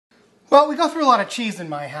Well, we go through a lot of cheese in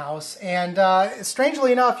my house, and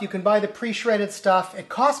strangely enough, you can buy the pre-shredded stuff at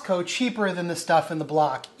Costco cheaper than the stuff in the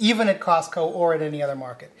block, even at Costco or at any other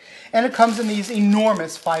market. And it comes in these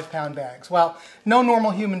enormous 5-pound bags. Well, no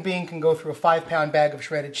normal human being can go through a 5-pound bag of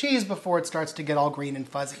shredded cheese before it starts to get all green and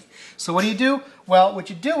fuzzy. So what do? Well, what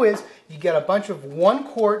you do is you get a bunch of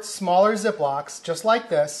 1-quart smaller Ziplocs, just like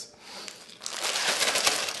this,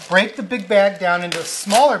 break the big bag down into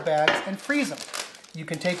smaller bags, and freeze them. You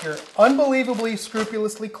can take your unbelievably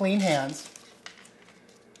scrupulously clean hands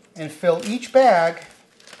and fill each bag,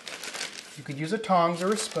 you could use a tongs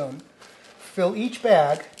or a spoon, fill each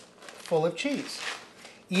bag full of cheese.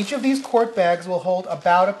 Each of these quart bags will hold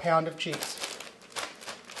about a pound of cheese.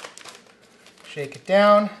 Shake it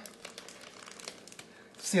down,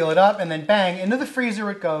 seal it up, and then bang, into the freezer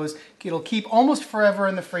it goes. It'll keep almost forever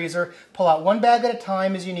in the freezer. Pull out 1 bag at a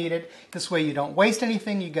time as you need it. This way you don't waste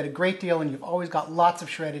anything, you get a great deal, and you've always got lots of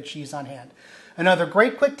shredded cheese on hand. Another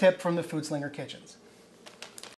great quick tip from the Food Slinger Kitchens.